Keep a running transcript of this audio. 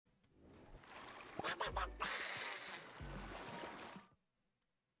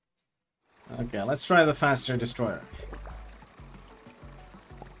Okay, let's try the faster destroyer.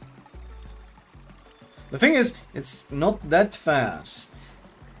 The thing is, it's not that fast.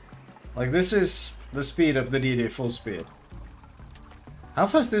 Like, this is the speed of the DD full speed. How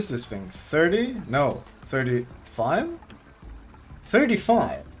fast is this thing? 30? No. 35?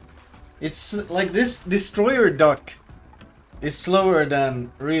 35? It's like this destroyer duck is slower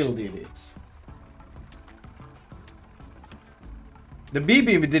than real DDs. The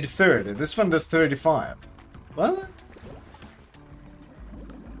BB did 30, this one does 35. What?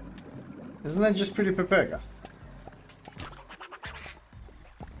 Isn't that just pretty Pepega?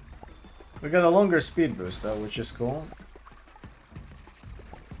 We got a longer speed boost though, which is cool.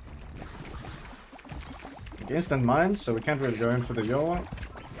 Like instant mines, so we can't really go in for the YOLO.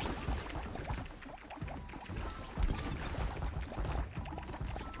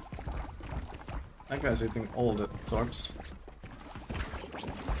 That guy's hitting all the torps.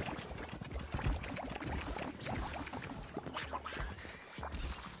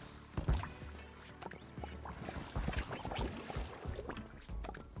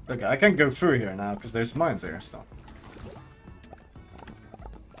 Okay, I can't go through here now because there's mines there still.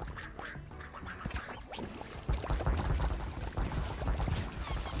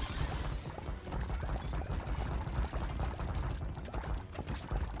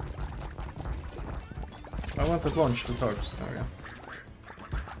 I want to launch the torps. There we go.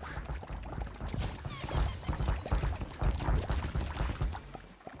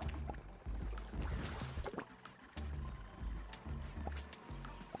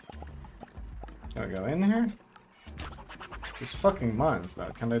 Can I go in here? These fucking mines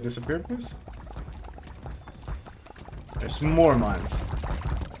though. Can they disappear please? There's more mines.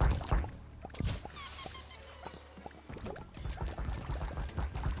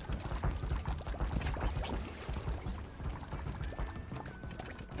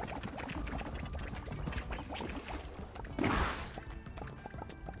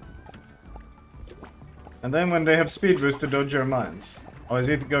 And then when they have speed boost to dodge your mines. Oh, is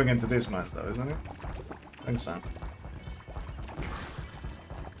he going into these mines though, isn't he? I think so.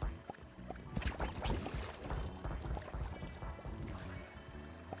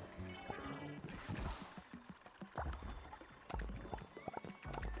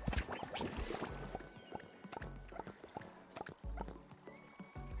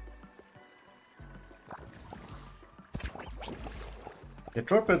 Yeah,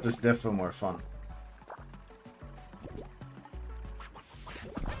 torpedo is definitely more fun.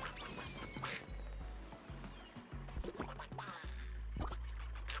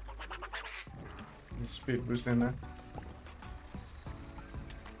 Speed boost in there.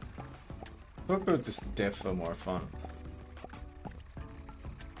 Torpedo is definitely more fun.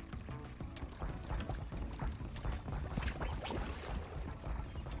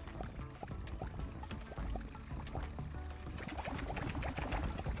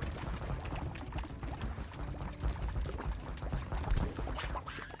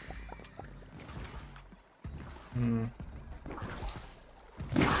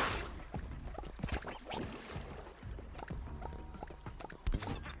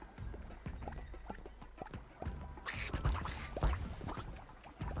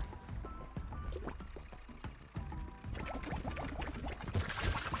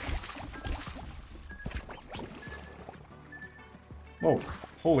 Whoa,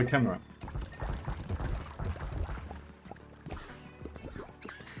 holy camera.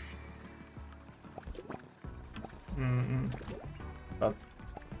 But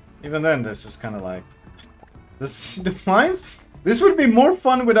even then, this is kind of like this. The mines. This would be more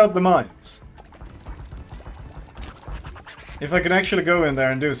fun without the mines. If I could actually go in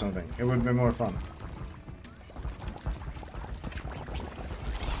there and do something, it would be more fun.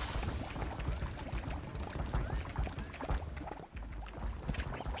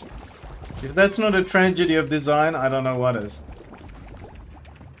 If that's not a tragedy of design, I don't know what is.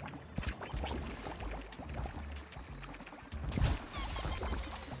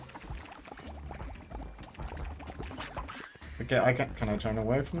 Okay, I can't. Can I turn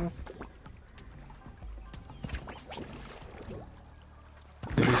away from this?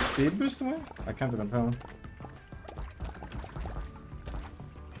 Did he speed boost away? I can't even tell.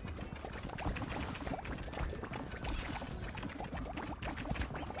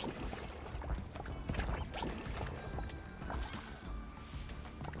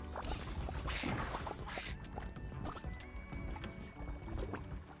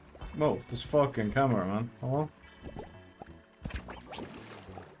 Whoa, this fucking camera, man. Hello?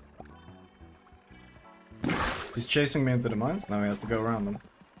 He's chasing me into the mines, now he has to go around them.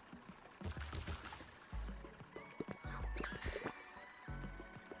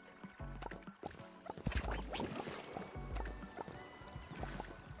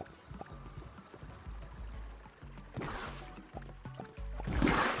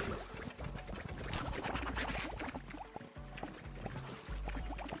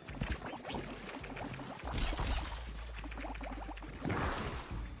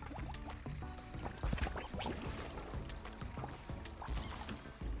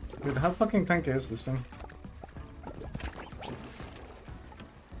 Dude, how fucking tanky is this thing?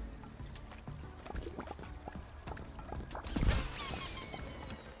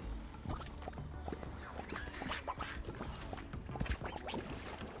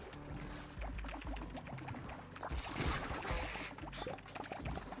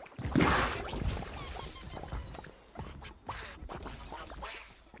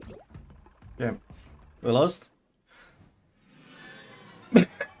 Yeah. We lost?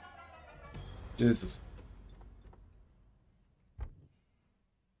 Jesus.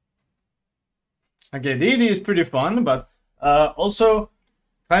 Okay, DD is pretty fun, but also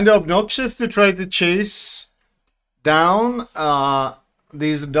kind of obnoxious to try to chase down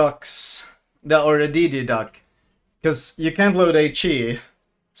these ducks, or a DD duck, because you can't load HE,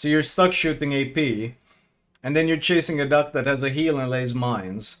 so you're stuck shooting AP, and then you're chasing a duck that has a heal and lays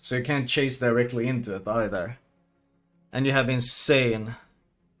mines, so you can't chase directly into it either. And you have insane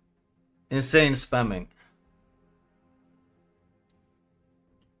spamming.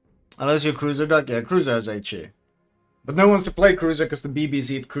 Unless you're Cruiser duck, yeah, Cruiser has HE. But no one wants to play Cruiser because the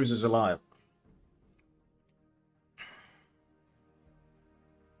BBs eat Cruisers alive.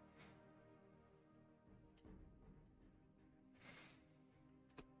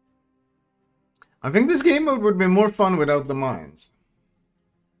 I think this game mode would be more fun without the mines.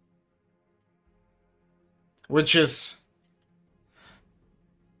 Which is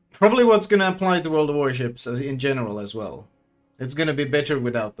probably what's gonna apply to World of Warships in general as well. It's gonna be better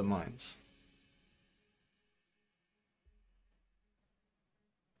without the mines.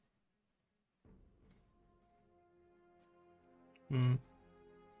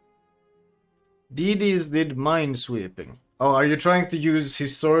 DDs did mine sweeping. Oh, are you trying to use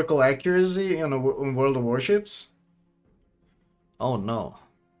historical accuracy on World of Warships? Oh no.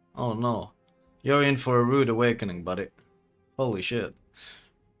 Oh no. You're in for a rude awakening, buddy. Holy shit.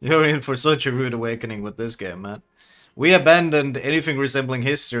 You're in for such a rude awakening with this game, man. We abandoned anything resembling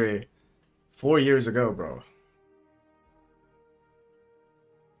history 4 years ago, bro.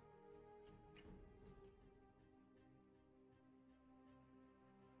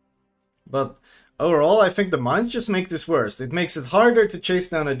 But overall, I think the mines just make this worse. It makes it harder to chase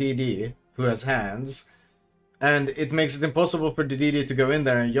down a DD who has hands, and it makes it impossible for the DD to go in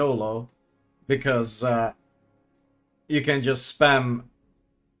there and YOLO, because you can just spam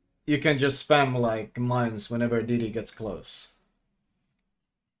like mines whenever a DD gets close.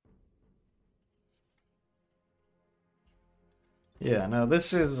 Yeah, no,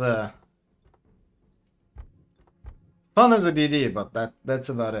 this is fun as a DD, but that's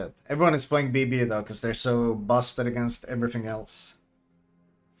about it. Everyone is playing BB though, because they're so busted against everything else.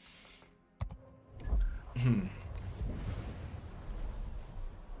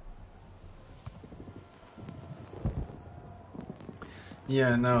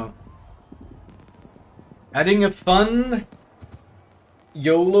 Yeah, no. Adding a fun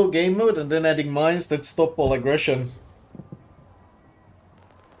YOLO game mode and then adding mines that stop all aggression.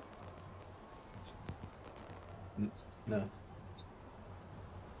 No.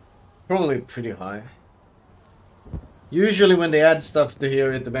 Probably pretty high. Usually when they add stuff to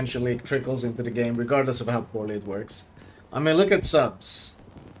here, it eventually trickles into the game, regardless of how poorly it works. I mean, look at subs.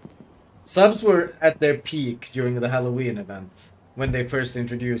 Subs were at their peak during the Halloween event, when they first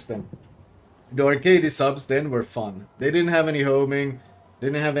introduced them. The arcade subs then were fun. They didn't have any homing,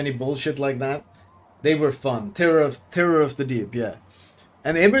 didn't have any bullshit like that. They were fun. Terror of the Deep, yeah.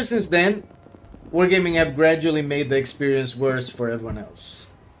 And ever since then, Wargaming have gradually made the experience worse for everyone else.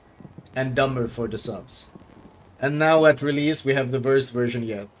 And dumber for the subs. And now at release, we have the worst version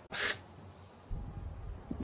yet.